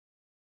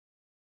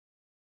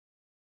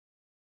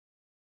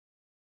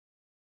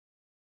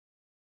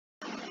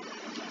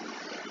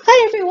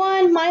Hi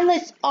everyone,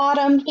 Mindless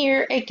Autumn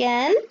here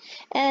again,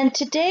 and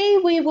today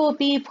we will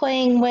be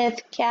playing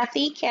with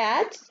Kathy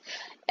Katz.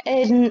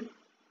 In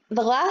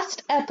the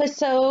last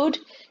episode,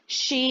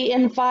 she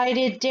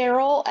invited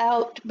Daryl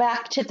out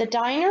back to the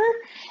diner,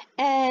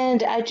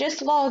 and I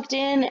just logged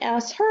in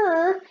as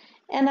her,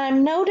 and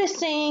I'm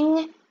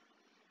noticing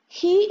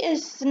he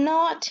is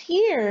not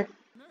here.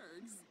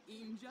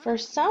 For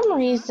some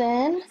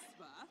reason,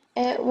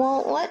 it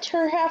won't let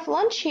her have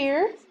lunch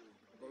here.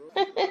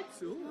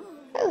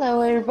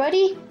 Hello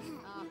everybody.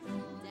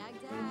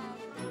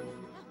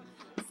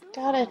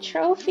 Got a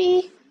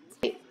trophy.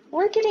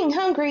 We're getting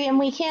hungry and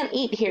we can't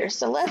eat here,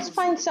 so let's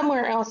find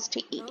somewhere else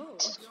to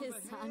eat.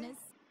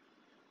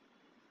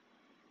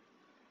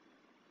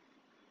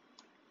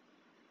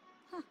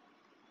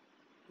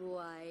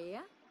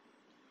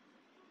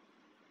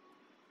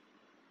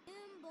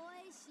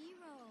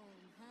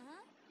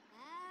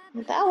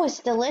 That was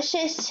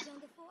delicious.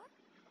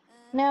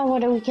 Now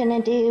what are we gonna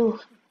do?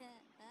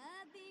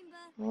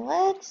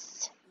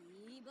 Let's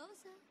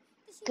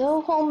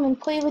go home and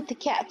play with the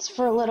cats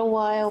for a little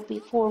while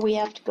before we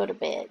have to go to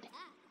bed.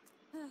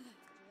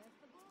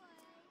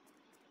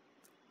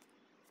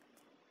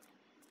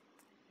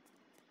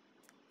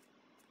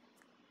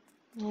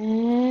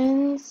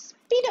 And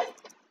speed up.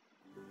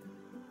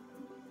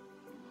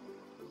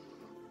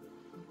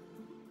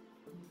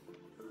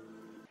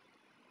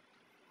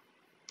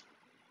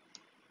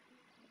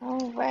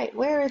 Alright,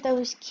 where are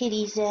those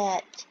kitties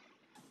at?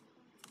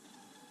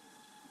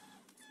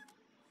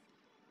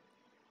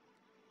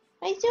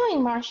 How you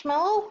doing,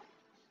 Marshmallow?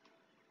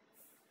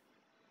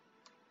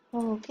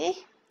 Okay.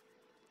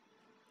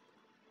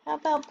 How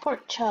about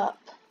Pork Chop?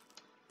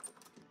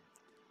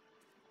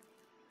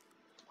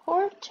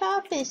 Pork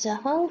Chop is a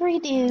hungry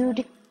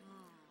dude.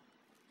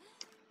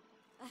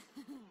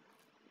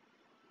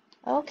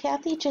 Oh,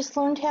 Kathy just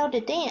learned how to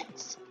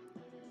dance.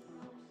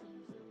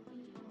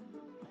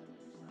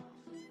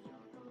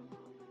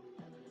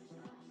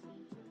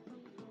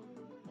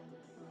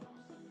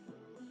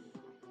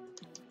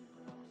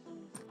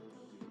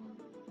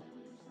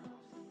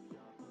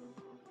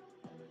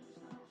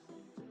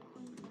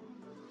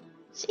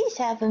 She's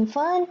having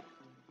fun.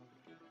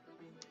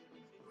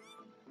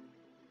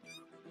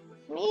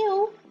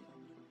 Meow.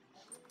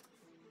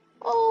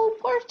 Oh,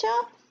 Pork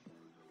Chop.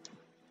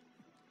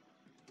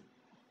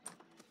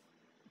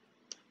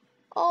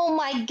 Oh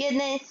my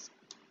goodness.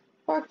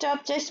 Pork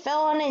Chop just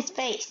fell on his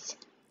face.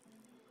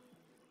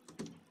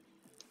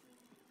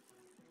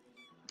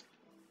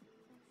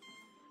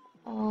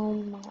 Oh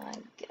my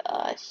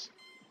gosh.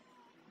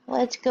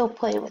 Let's go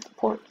play with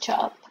Pork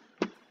Chop.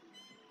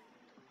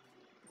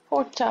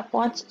 Pork Chop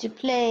wants to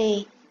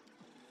play.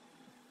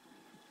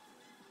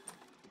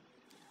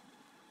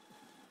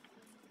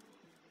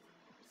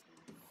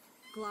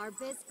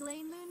 Glarbis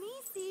Glain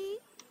Lunisi.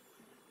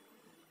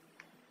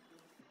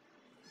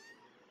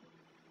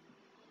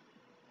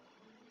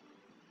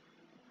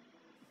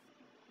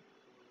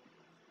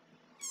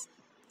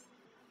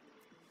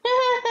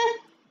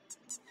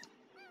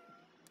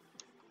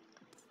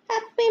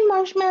 Happy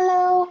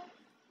Marshmallow.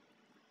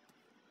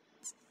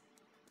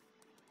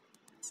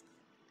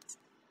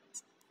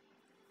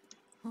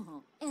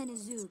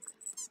 Anazuk.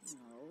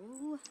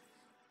 Oh,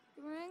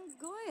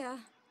 Rangoya.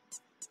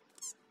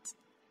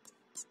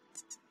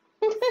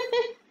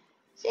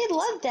 She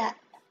loved that.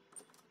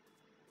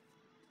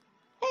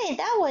 Hey,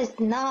 that was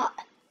not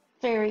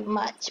very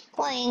much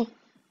playing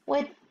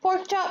with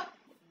Pork Chop.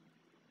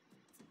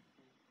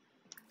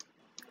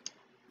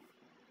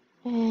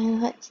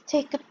 And let's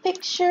take a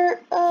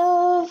picture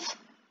of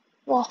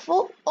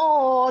Waffle.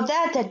 Oh,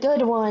 that's a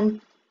good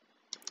one.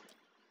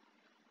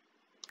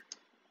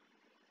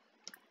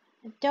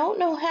 I don't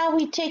know how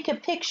we take a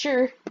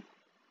picture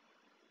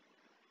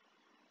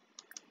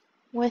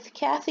with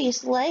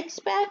Kathy's legs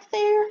back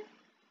there.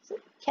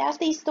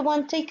 Kathy's the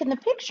one taking the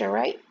picture,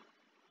 right?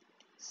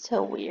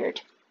 So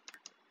weird.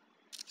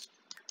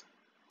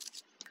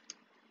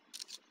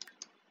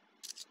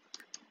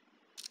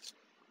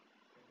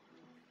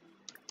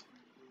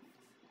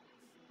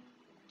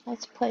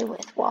 Let's play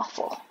with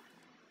Waffle.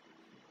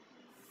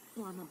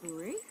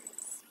 Wamaburi.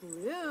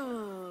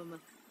 Sploom.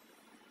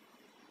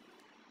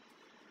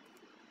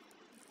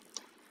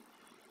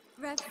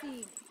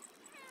 Refsy.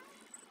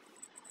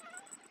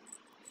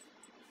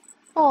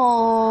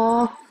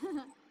 Aww.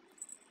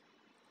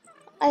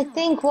 I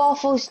think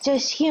Waffle's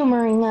just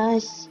humoring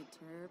us.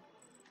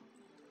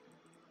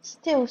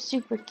 Still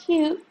super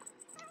cute.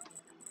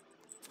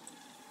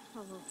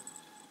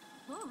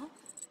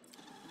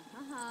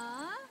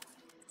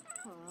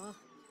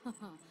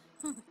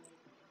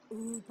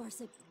 Ooh,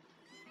 Barsik.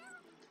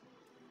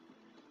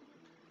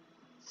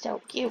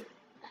 So cute.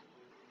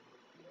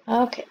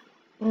 Okay,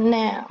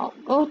 now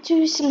go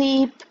to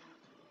sleep.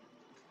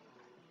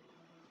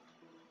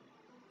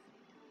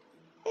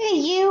 Hey,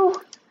 you!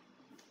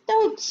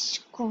 Don't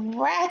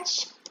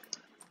scratch.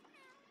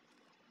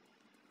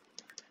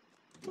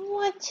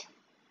 What?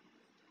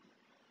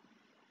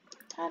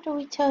 How do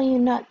we tell you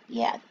not?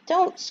 Yeah,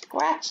 don't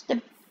scratch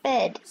the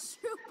bed.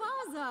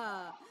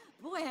 Shrupaza.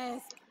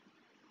 Pues.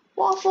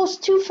 Waffle's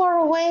too far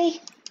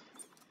away.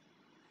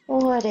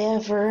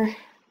 Whatever.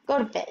 Go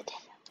to bed.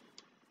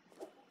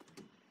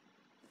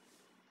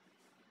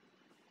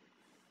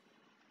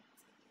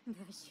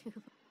 Brushu.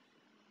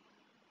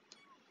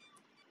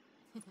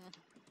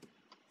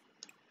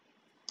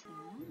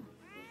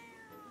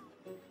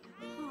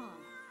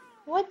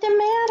 What the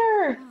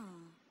matter?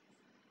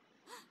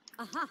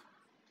 Aha.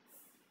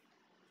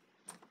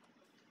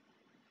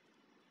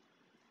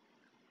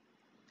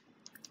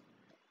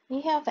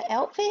 You have an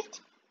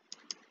outfit?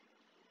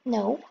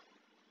 No.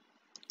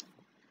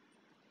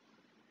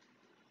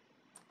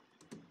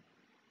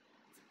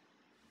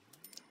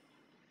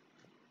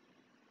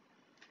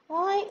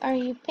 Why are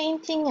you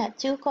painting at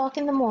 2 o'clock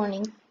in the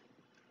morning?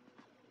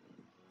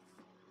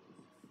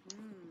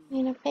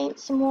 You gonna paint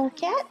some more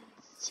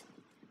cats?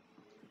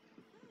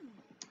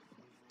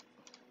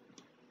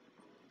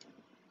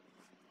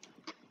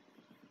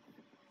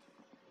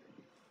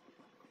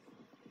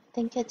 I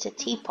think it's a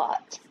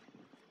teapot.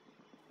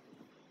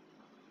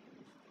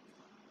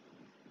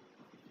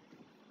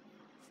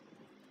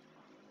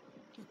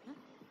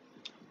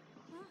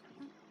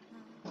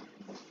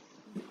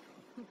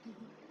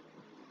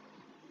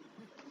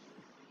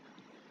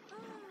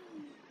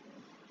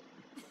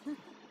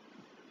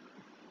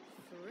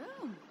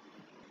 Room.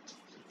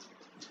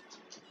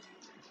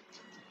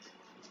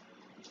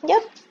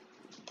 Yep,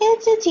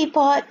 it's a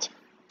teapot.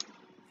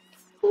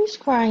 Who's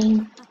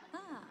crying?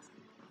 Aha.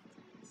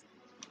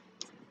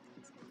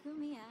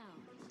 Meow.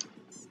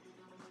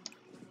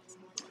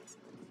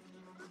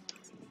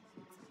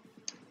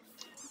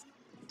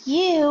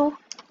 You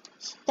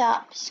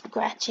stop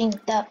scratching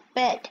the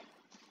bed.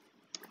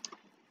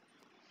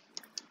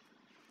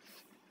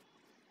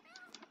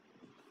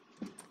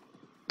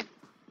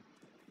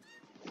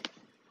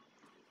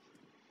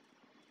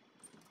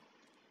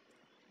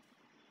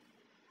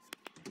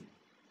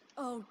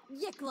 Oh,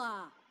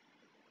 Yikla.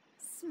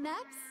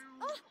 Smacks?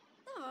 Oh.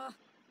 Ah.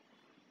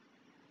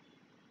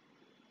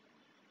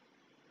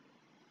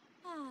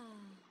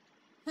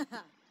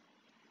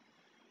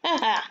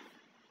 Haha.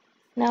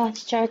 Now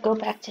let's try to go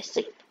back to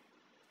sleep.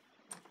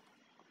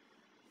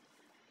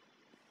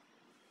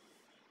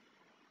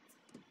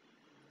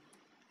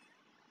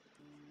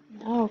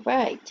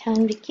 Alright,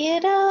 time to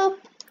get up.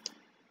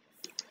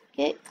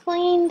 Get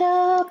cleaned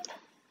up.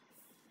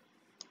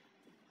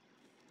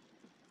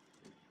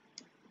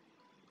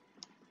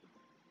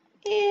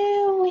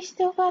 Ew, we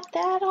still got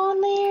that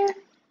on there.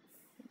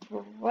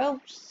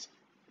 Gross.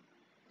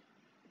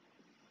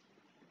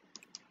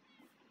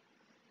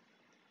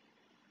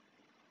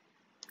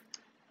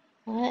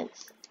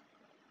 Let's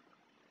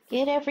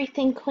get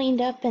everything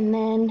cleaned up and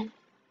then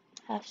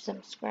have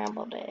some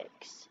scrambled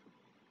eggs.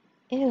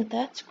 Ew,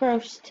 that's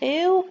gross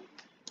too.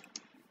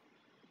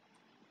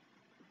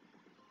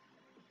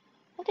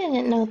 I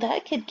didn't know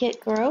that could get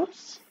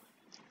gross.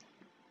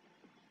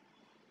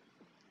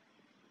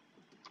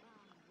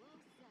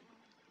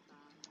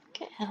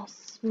 Look at how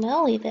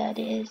smelly that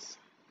is.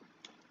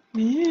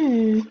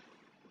 Mmm.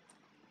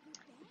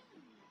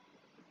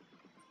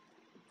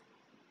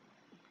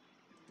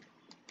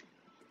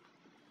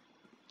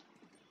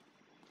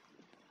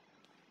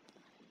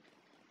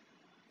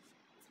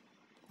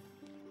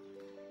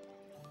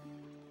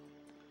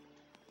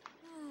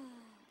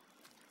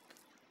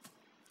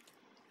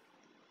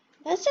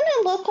 Doesn't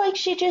it look like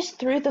she just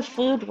threw the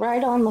food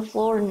right on the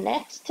floor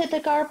next to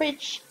the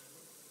garbage?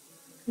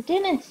 I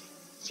didn't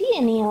see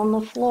any on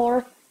the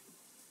floor,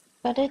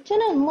 but it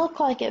didn't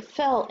look like it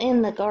fell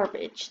in the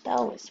garbage. That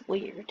was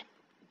weird.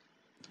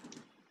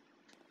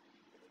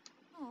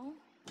 Oh.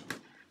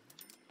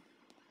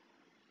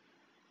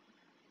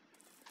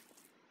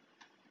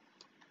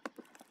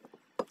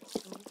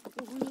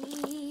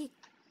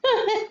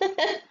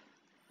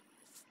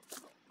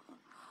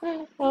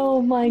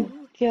 Oh my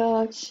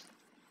gosh.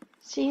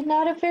 She's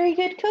not a very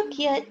good cook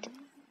yet.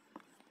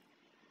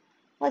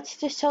 Let's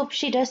just hope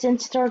she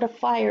doesn't start a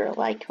fire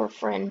like her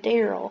friend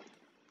Daryl.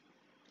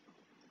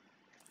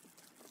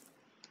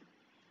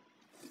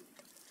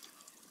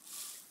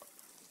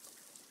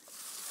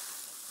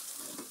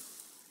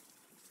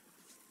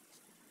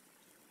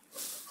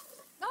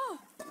 Oh.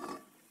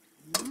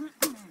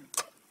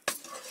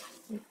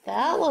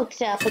 That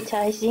looks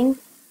appetizing.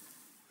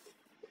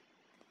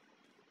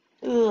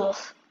 Ugh.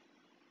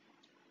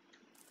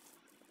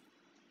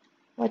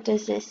 What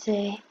does it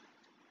say?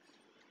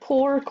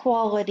 Poor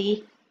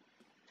quality.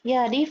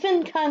 Yeah, it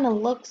even kind of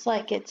looks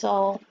like it's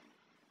all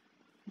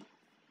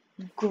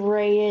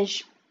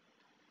grayish,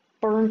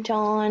 burnt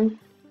on,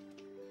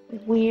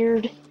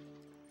 weird.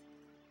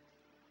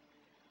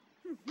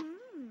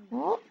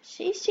 Well,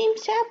 she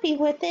seems happy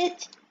with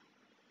it.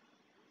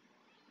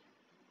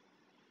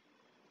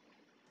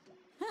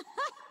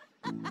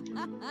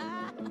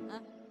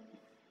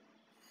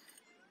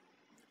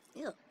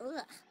 Ew,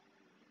 ugh.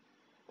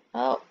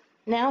 Oh,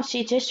 now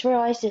she just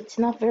realized it's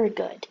not very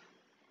good.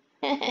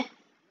 I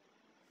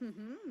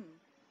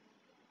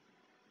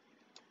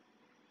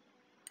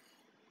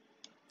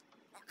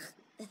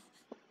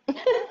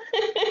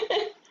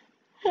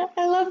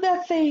love that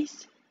that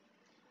face.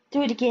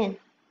 Do it again.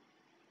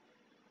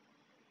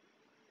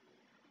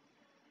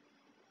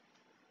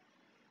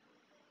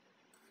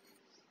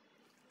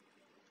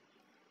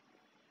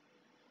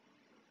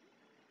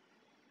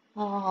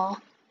 Aw.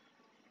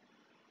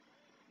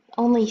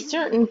 Only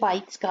certain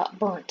bites got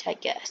burnt, I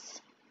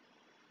guess.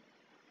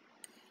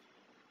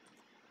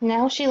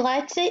 Now she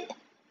likes it?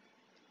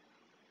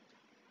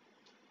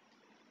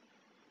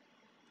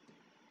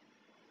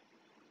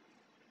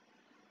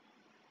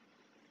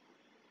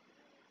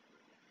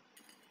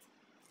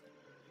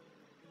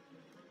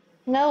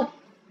 Nope.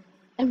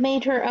 It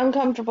made her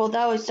uncomfortable.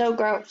 That was so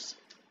gross.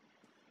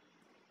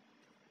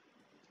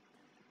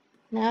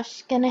 Now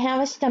she's gonna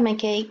have a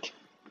stomach ache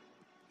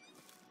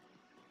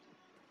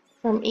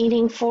from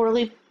eating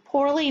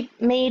poorly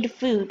made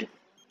food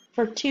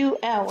for 2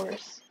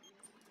 hours.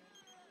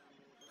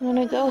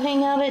 Wanna go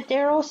hang out at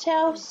Daryl's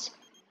house?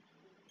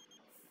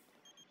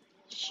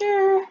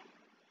 Sure.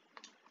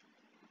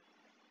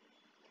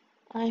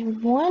 I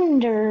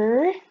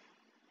wonder...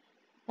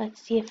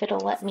 Let's see if it'll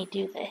let me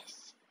do this.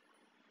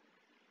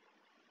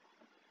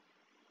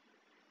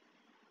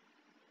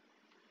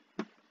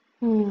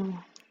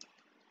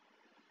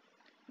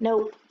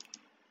 Nope.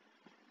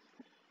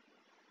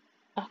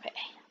 Okay.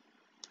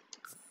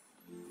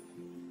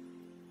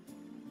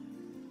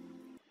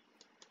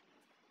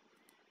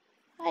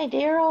 Hi,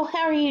 Daryl.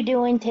 How are you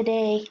doing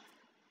today?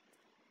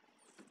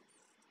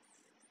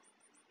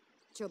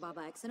 Joe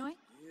Baba Exanoy?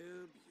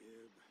 Yib.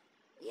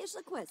 Yesh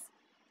la quiz.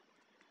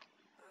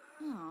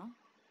 Oh.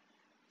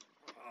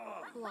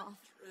 Bluff.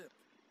 Trip.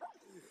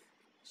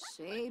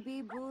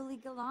 Shaby Bully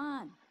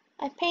Galan.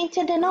 I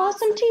painted an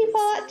awesome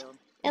teapot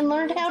and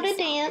learned how to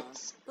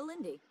dance.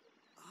 Belindy.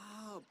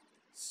 Ah,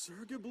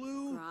 Serga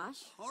Blue.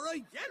 Grosh.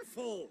 Alright,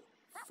 Yenful.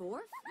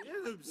 Forth.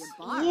 Yibs.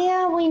 Yabara.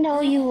 Yeah, we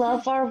know you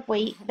love our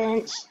weight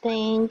bench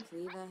thing.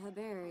 Cleva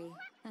Haberi.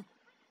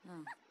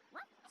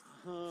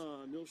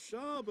 Ah,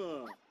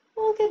 Nilshaba.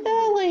 Look at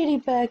that lady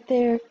back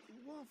there.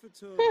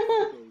 Wafata.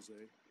 Bose.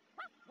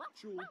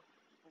 Jewel.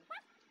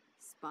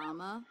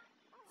 Spama.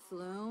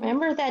 Flume.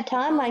 Remember that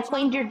time I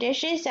cleaned your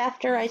dishes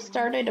after I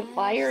started a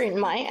fire in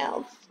my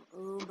house?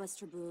 Oh,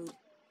 Buster Brood.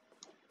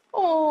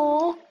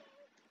 Oh,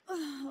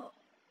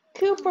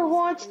 Cooper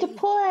wants to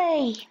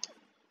play.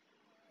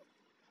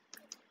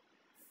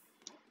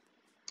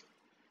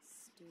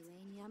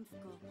 Stulain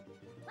Yamfko.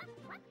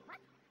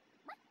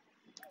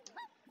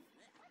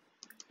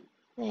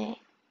 There.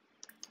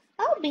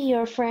 I'll be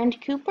your friend,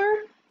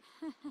 Cooper.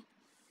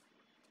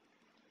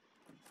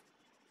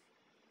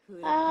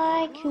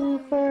 Hi,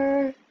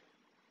 Cooper.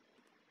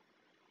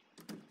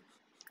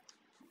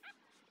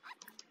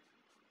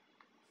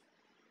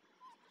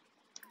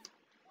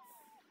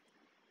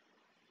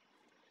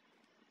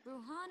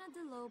 Ruhana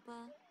de Lopa,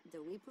 de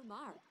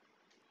Wipubar.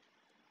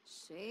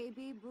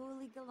 Shaby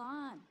Bully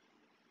Galan.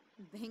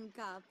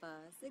 Benkapa,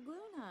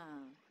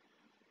 Sigluna.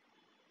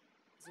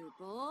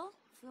 Zupol,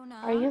 Funa.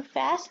 Are you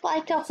fast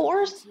like a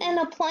horse in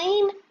a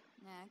plane?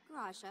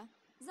 Grasha,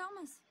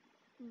 Zomas.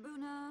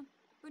 Buna,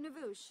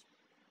 Bunavush.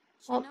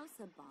 Oh,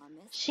 Chinosa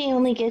Bombus. she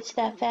only gets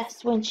that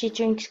fast when she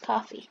drinks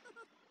coffee.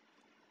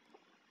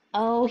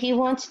 Oh, he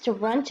wants to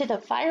run to the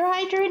fire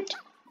hydrant?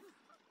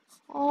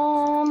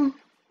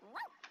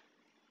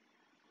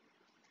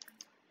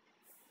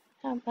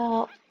 How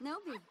about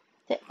Nobi.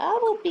 the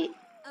owl be...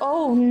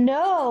 Oh,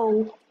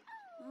 no!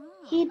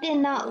 He did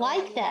not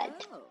like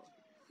that.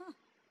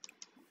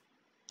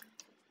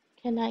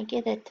 Can I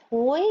get a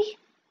toy?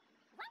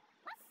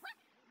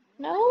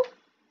 No?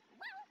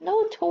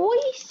 No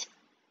toys?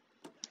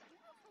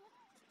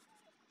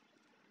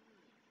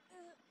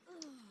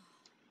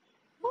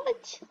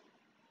 What?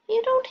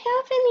 You don't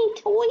have any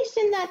toys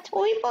in that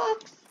toy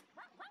box?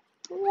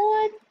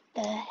 What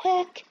the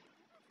heck?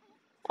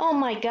 Oh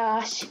my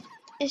gosh.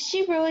 Is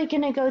she really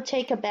gonna go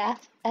take a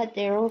bath at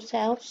Daryl's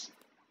house?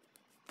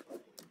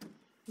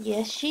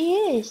 Yes, she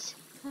is.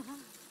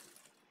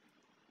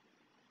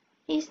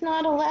 He's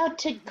not allowed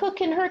to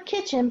cook in her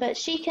kitchen, but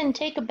she can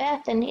take a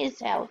bath in his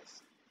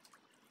house.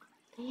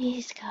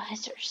 These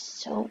guys are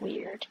so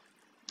weird.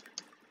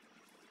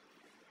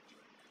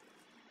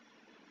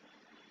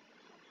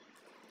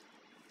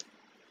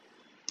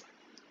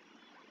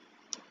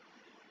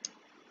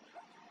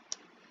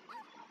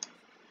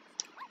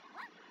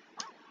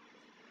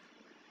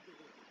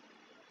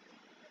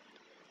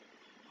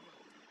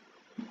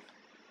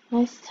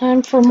 It's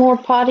time for more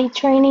potty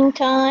training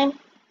time.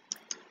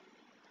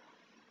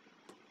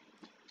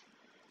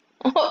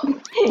 Oh,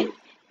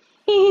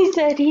 he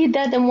said he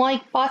doesn't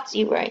like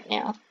potty right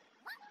now.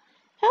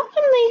 How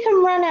come they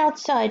can run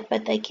outside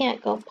but they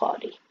can't go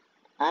potty?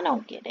 I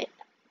don't get it.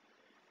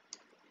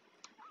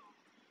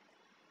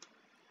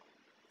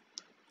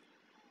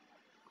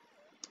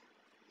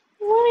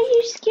 What are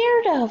you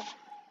scared of?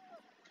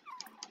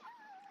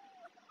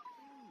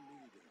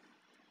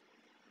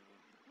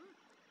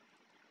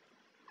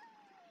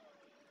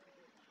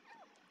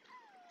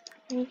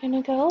 Are you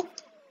gonna go?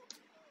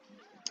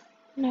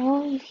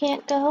 No, you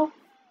can't go.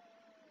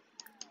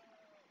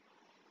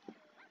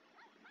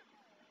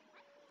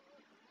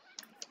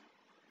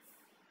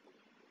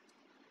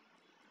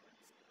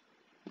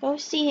 Go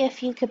see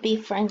if you could be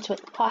friends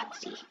with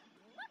Potsy.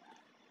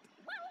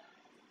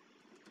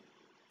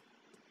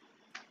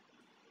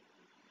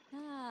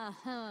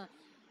 Ah,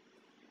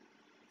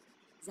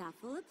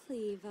 Zaffala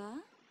Pleva,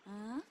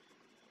 huh?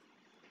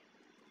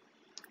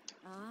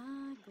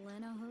 Ah,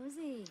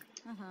 Glenohosie,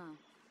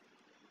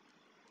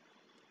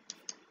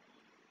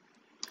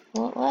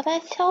 Won't let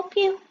us help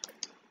you?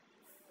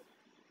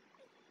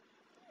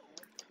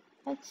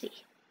 Let's see.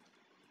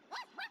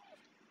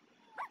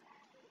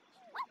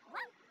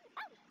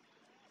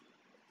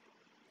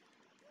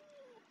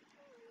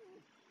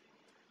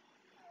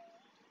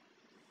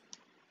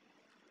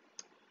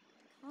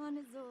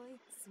 Conazoi,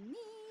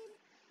 Smeed,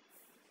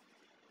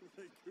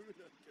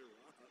 Laguna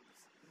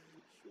Garabs.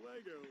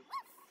 Schwego.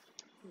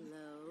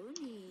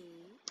 Loni,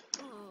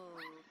 oh,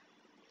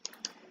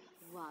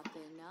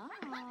 Wapana,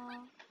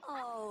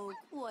 oh,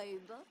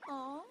 Quaiba,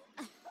 oh.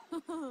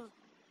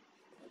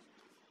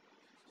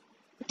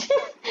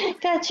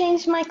 Gotta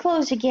change my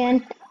clothes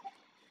again.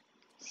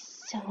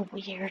 So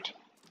weird.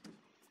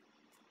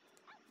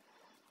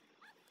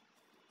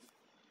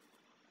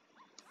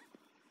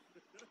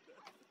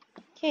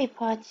 Okay,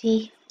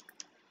 Potsy.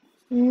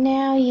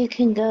 Now you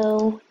can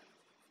go.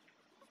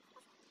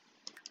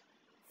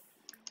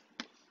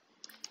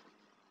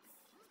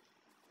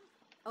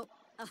 Oh,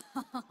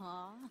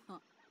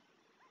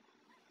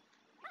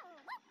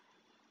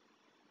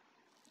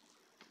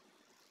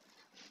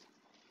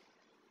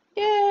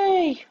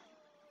 Yay!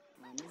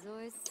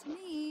 Conazoi,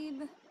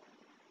 Smeeb,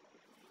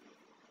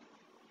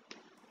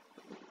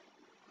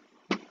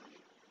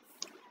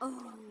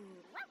 oh,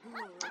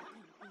 Lord,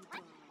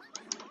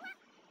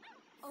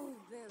 oh,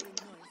 very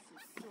nice,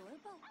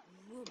 Sorba,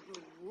 Wooba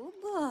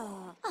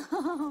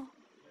Wooba.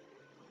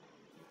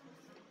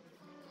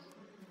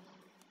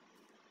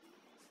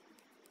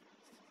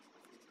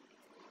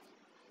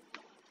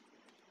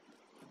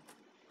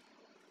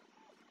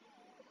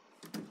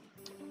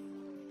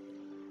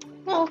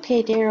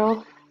 Okay,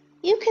 Daryl.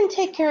 You can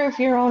take care of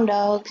your own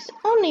dogs.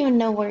 I don't even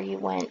know where you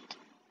went.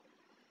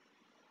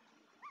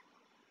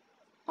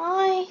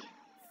 I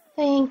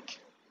think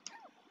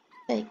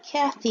that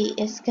Kathy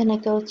is gonna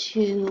go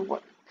to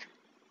work.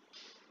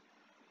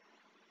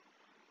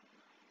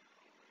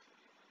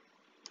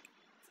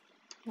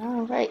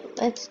 Alright,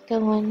 let's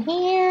go in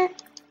here.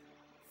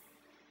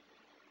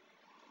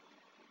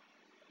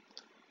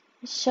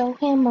 Show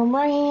him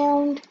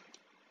around.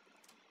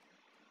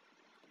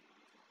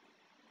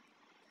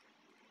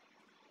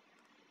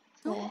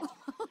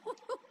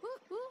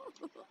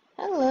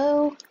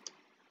 Hello.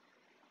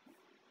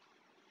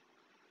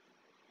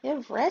 You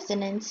have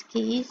residence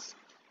keys.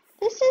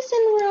 This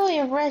isn't really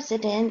a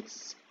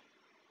residence.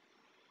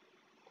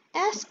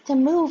 Ask to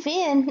move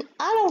in?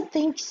 I don't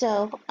think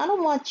so. I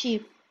don't want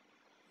you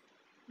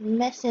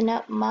messing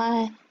up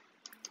my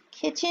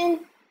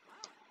kitchen.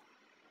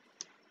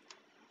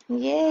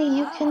 Yay,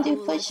 you can do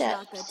Ula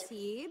Shaka push-ups.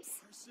 Teebs,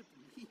 Parsip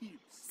Leaves.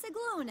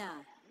 Sigluna,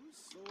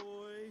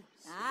 Soy.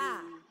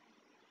 Ah.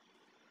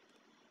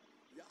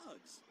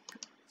 Yugs.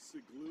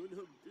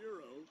 Sigluna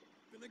Biro.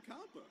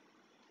 Binakapa.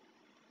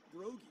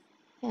 Brogi.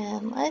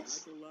 And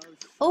let's Akalau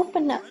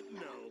open up.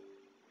 Retino.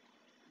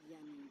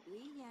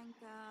 Yanibi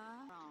Yanka,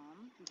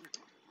 Rom,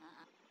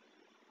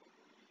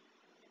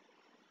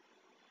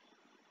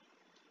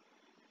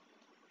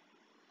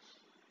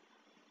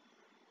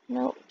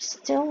 Nope,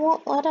 still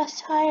won't let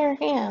us hire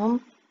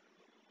him.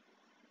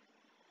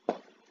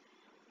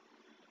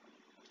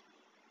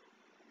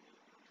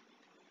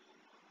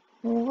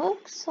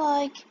 Looks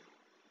like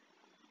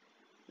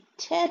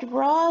Ted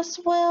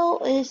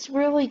Roswell is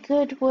really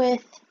good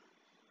with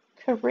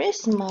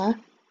charisma.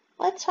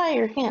 Let's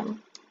hire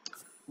him.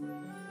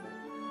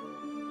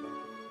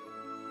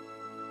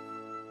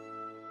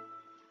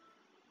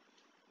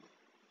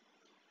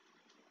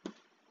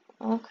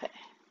 Okay,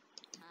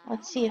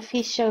 let's see if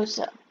he shows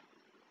up.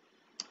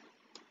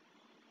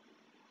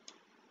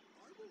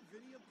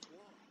 Arbovinia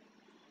Plum.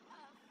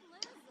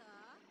 Flizza,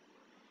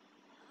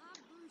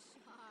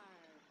 Abushar,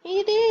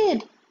 He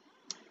did.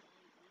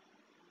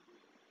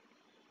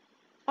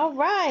 All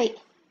right,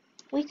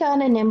 we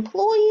got an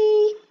employee.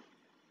 oh,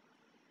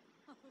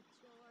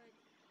 George,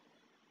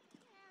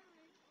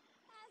 Harry,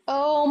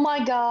 Oh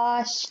my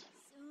gosh,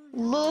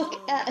 Suna,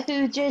 look at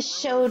who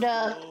just showed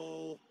up.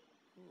 Marshall.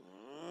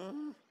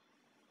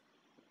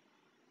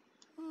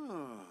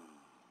 Huh?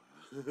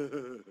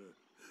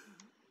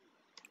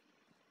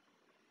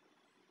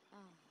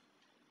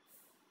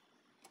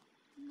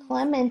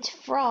 Clement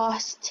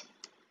Frost.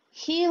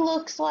 He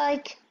looks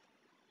like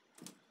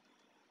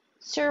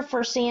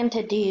Surfer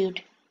Santa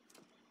dude.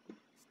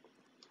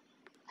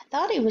 I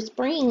thought he was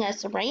bringing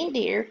us a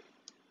reindeer,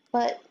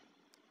 but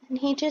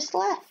he just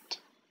left.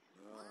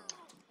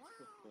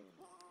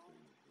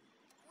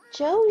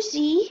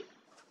 Josie?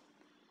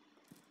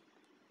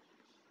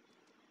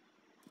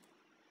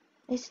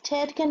 Is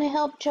Ted gonna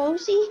help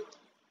Josie?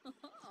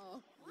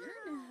 oh,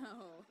 you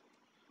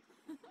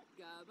know,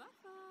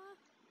 Gabafa,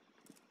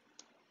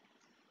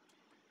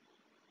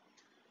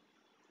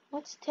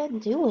 What's Ted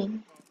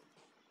doing?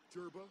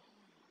 Gerba.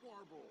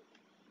 Warble.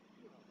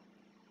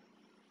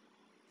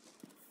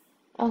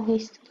 Oh,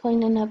 he's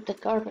cleaning up the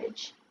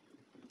garbage.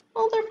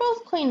 Oh, they're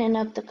both cleaning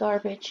up the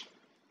garbage.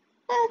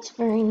 That's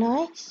very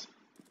nice.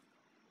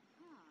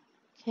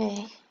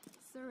 Okay.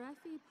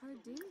 Sarefi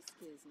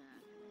Parduskizna.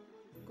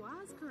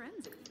 Guaz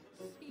Karenzi.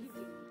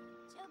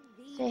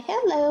 Say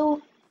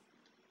hello.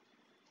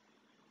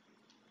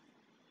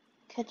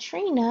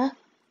 Katrina?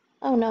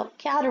 Oh no,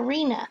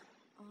 Katarina.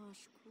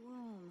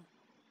 Oshkrum.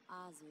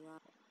 Azra.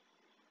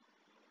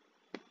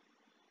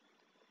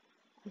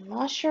 I'm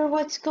not sure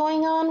what's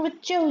going on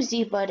with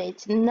Josie, but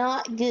it's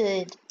not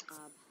good.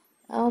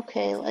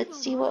 Okay, let's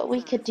see what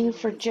we could do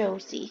for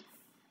Josie.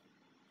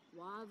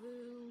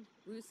 Wavu.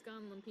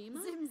 Ruskan Lampima.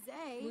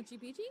 Zimzay. Muchi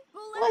Pichi.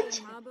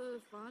 What? Haba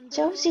Fondo.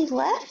 Josie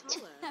left?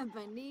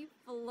 Ebony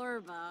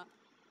Flurba.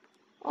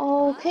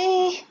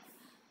 Okay.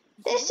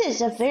 This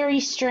is a very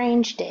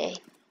strange day.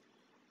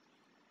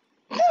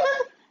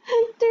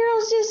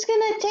 Daryl's just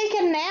gonna take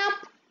a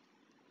nap.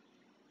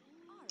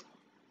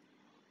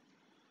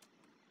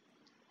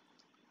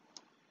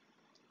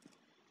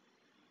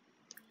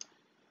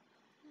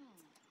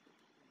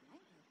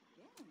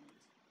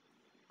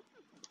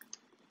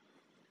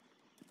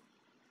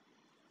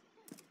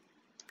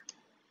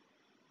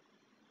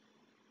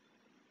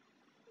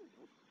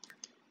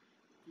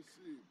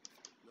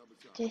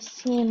 Just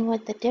seeing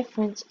what the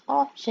different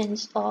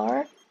options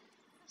are.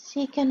 Is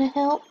he gonna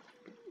help?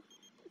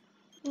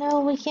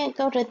 No, we can't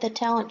go to the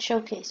talent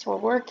showcase. We're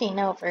working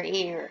over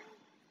here.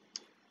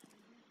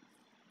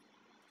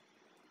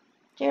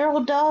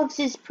 Daryl Dogs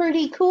is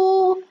pretty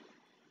cool.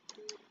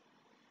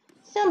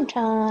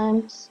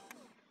 Sometimes.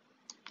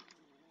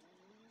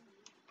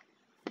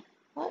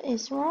 What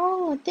is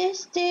wrong with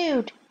this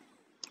dude?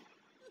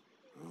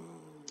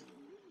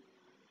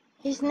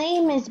 His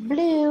name is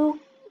Blue.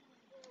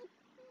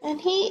 And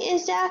he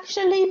is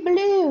actually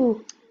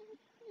blue.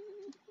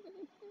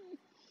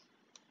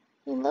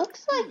 He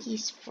looks like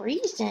he's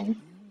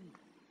freezing.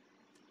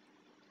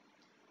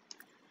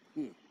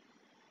 He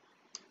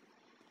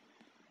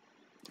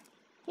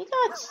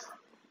got,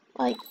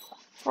 like,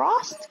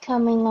 frost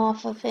coming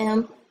off of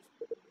him.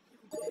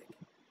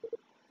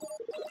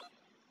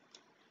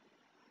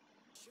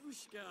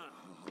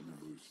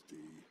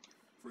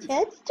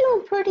 Ted's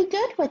doing pretty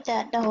good with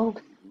that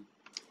dog.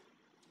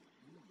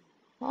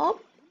 Oh,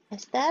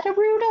 is that a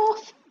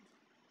Rudolph?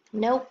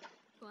 Nope.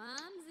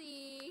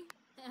 Clumsy.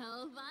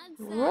 Elvanza.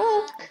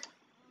 Rook?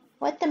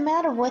 What the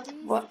matter with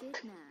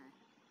Rook?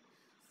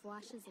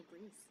 Flashes of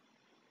grease.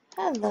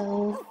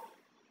 Hello.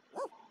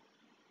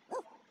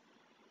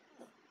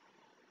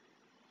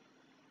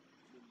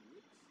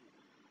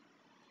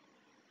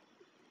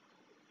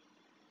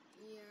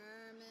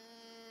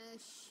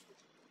 Yermish.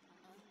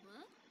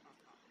 What?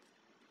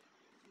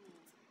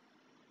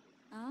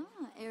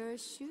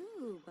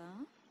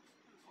 Erashuba.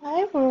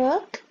 Hi,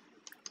 Rook.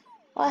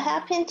 What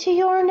happened to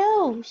your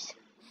nose?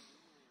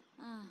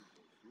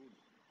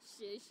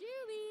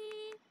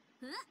 Shishubi.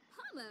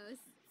 Hummus.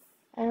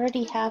 I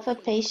already have a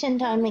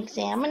patient I'm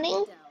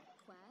examining?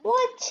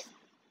 What?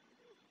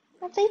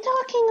 Are they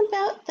talking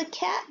about the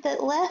cat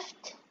that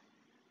left?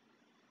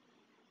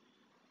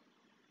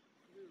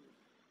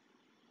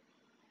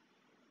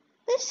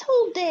 This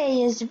whole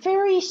day is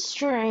very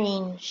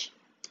strange.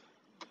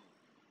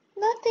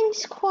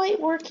 Nothing's quite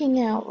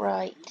working out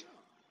right.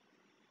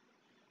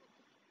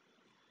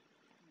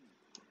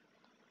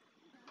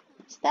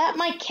 Is that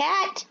my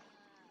cat?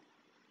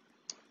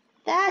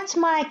 That's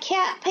my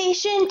cat,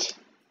 patient.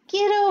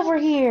 Get over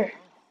here.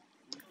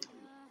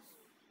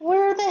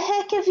 Where the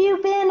heck have you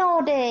been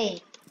all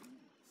day?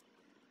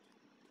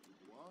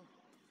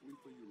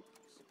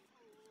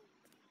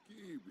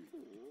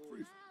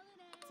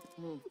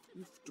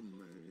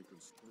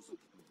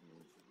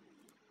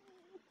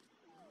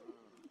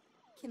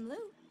 Kimlu.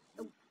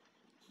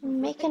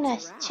 Making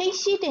us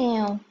chase you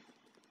down.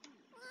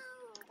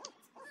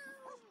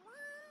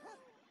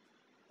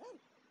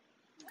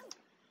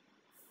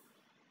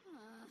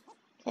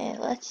 Okay,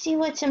 let's see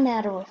what's the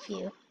matter with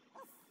you.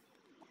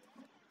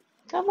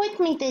 Come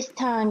with me this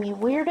time, you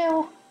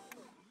weirdo.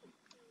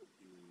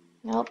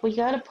 Nope, we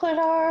gotta put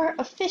our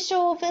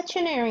official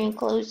veterinarian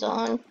clothes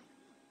on.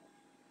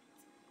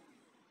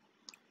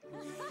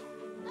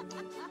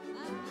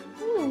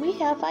 We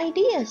have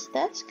ideas.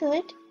 That's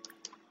good.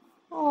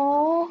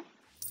 Oh,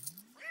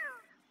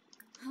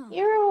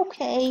 you're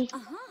okay.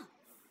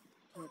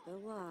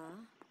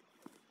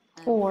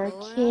 Poor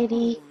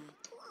kitty.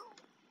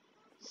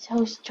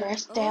 So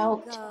stressed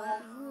out.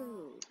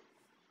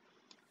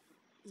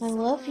 I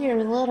love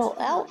your little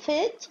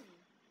outfit.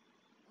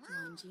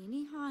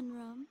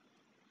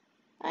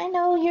 I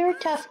know you're a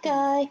tough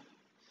guy.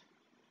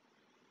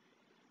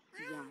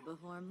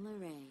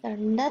 There's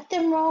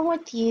nothing wrong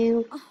with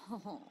you.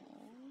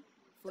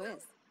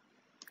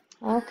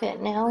 Okay,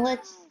 now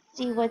let's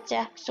see what's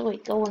actually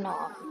going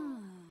on.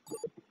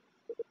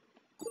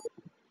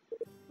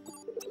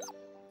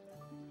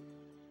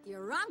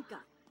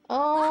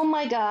 Oh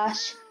my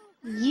gosh.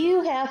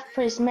 You have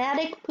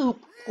prismatic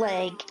poop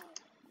plague.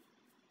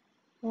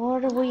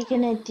 What are we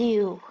gonna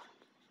do?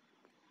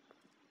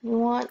 You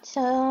want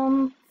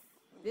some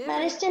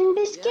medicine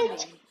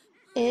biscuit.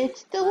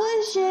 It's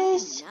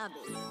delicious.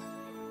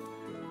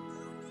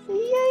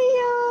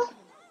 Yeah.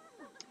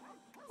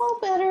 All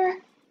better.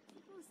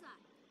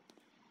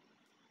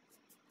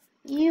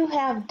 You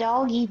have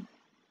derpy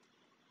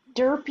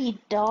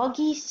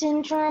doggy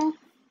syndrome?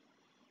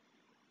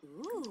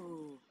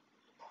 Ooh.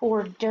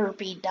 Poor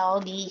derpy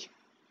doggy.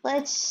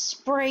 Let's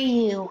spray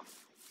you.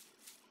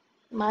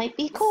 Might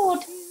be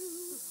cold.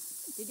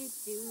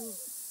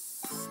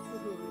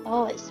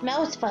 Oh, it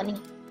smells funny.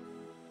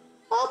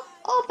 Oh,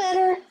 all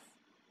better.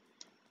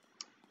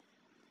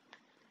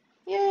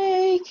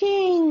 Yay,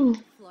 King.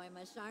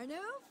 Floima Sharnu?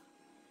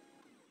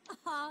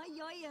 Ah,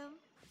 yoyum.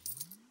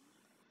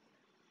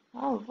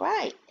 All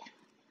right.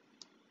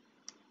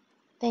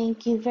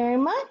 Thank you very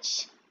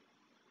much.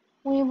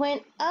 We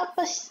went up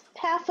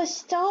half a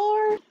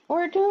star.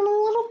 We're doing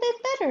a little bit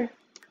better.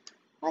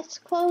 Let's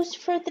close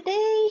for the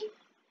day.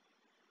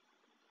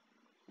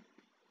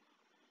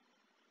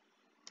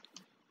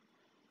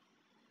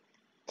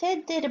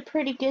 Ted did a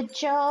pretty good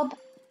job.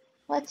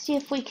 Let's see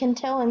if we can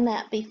tell him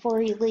that before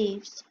he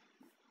leaves.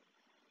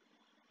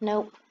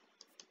 Nope.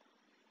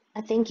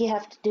 I think you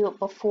have to do it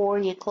before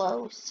you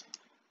close.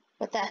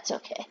 But that's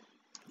okay.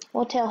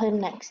 We'll tell him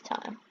next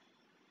time.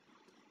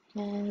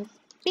 And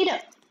speed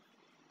up.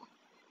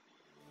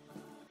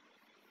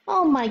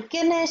 Oh my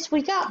goodness,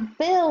 we got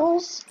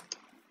bills.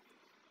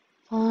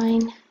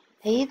 Fine.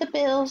 Pay the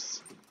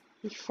bills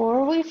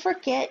before we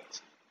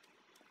forget.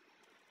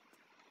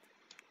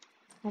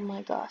 Oh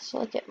my gosh,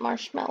 look at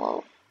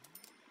Marshmallow.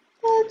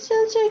 That's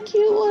such a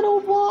cute little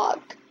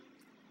walk.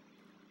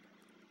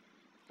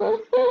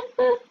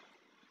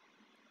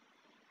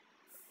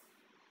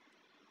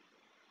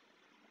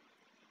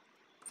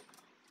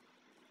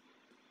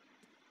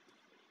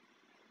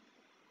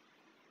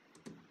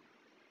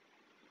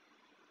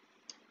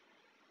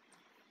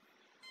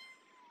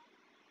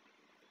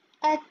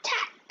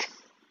 Attack!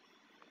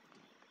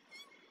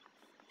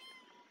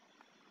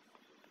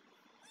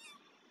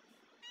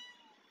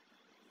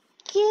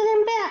 Get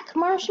him back,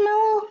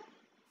 Marshmallow.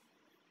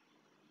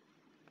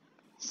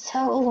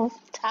 So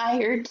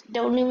tired,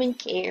 don't even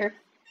care.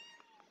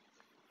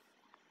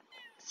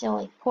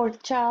 Silly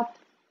pork chop.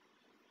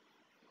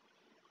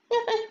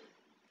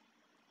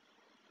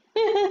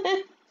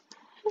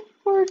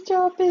 Pork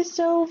chop is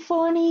so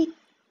funny.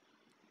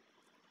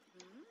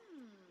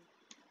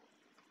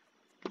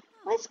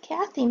 What's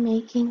Kathy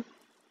making?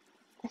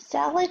 A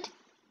salad?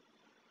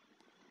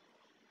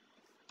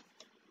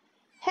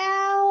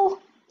 How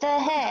the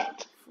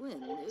heck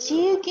do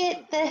you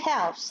get the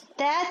house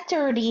that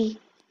dirty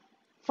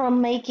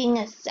from making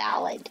a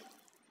salad?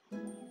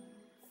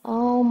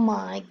 Oh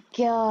my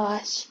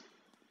gosh.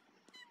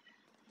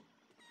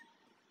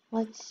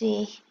 Let's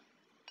see.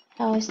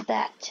 How is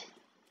that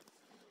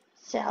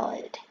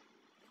salad?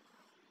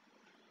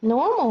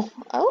 Normal.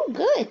 Oh,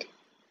 good.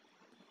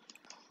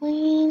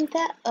 Clean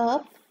that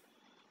up.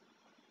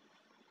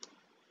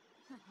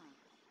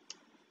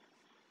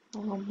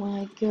 Oh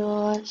my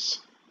gosh.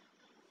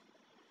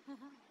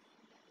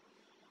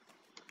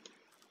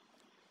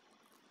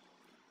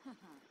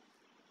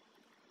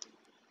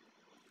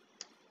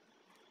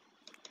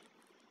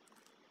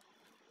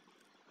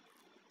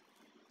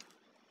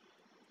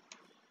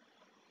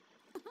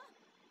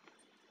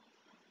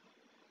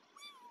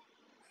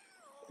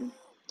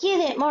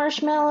 Get it,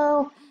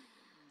 Marshmallow.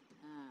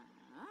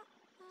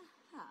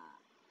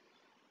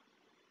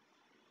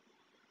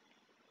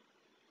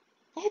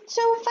 It's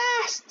so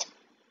fast.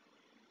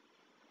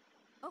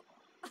 Oh.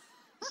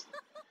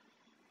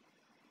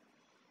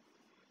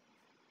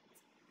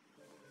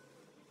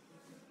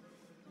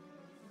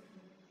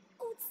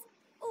 Oots,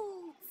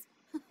 oots.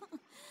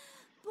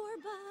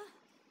 Borba.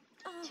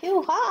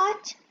 Too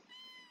hot.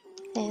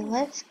 Okay,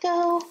 let's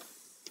go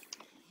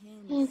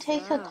and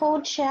take a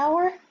cold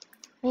shower.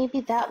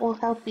 Maybe that will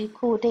help you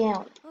cool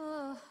down.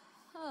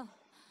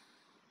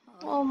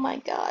 Oh my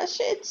gosh,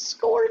 it's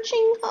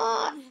scorching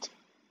hot.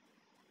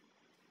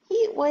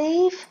 Heat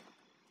wave.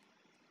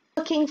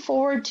 Looking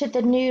forward to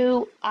the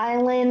new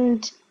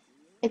island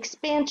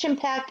expansion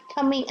pack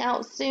coming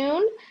out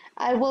soon.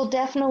 I will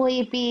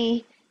definitely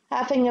be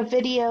having a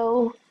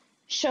video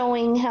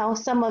showing how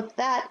some of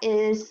that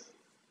is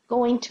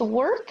going to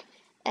work,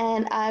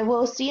 and I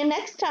will see you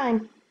next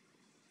time.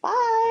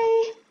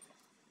 Bye!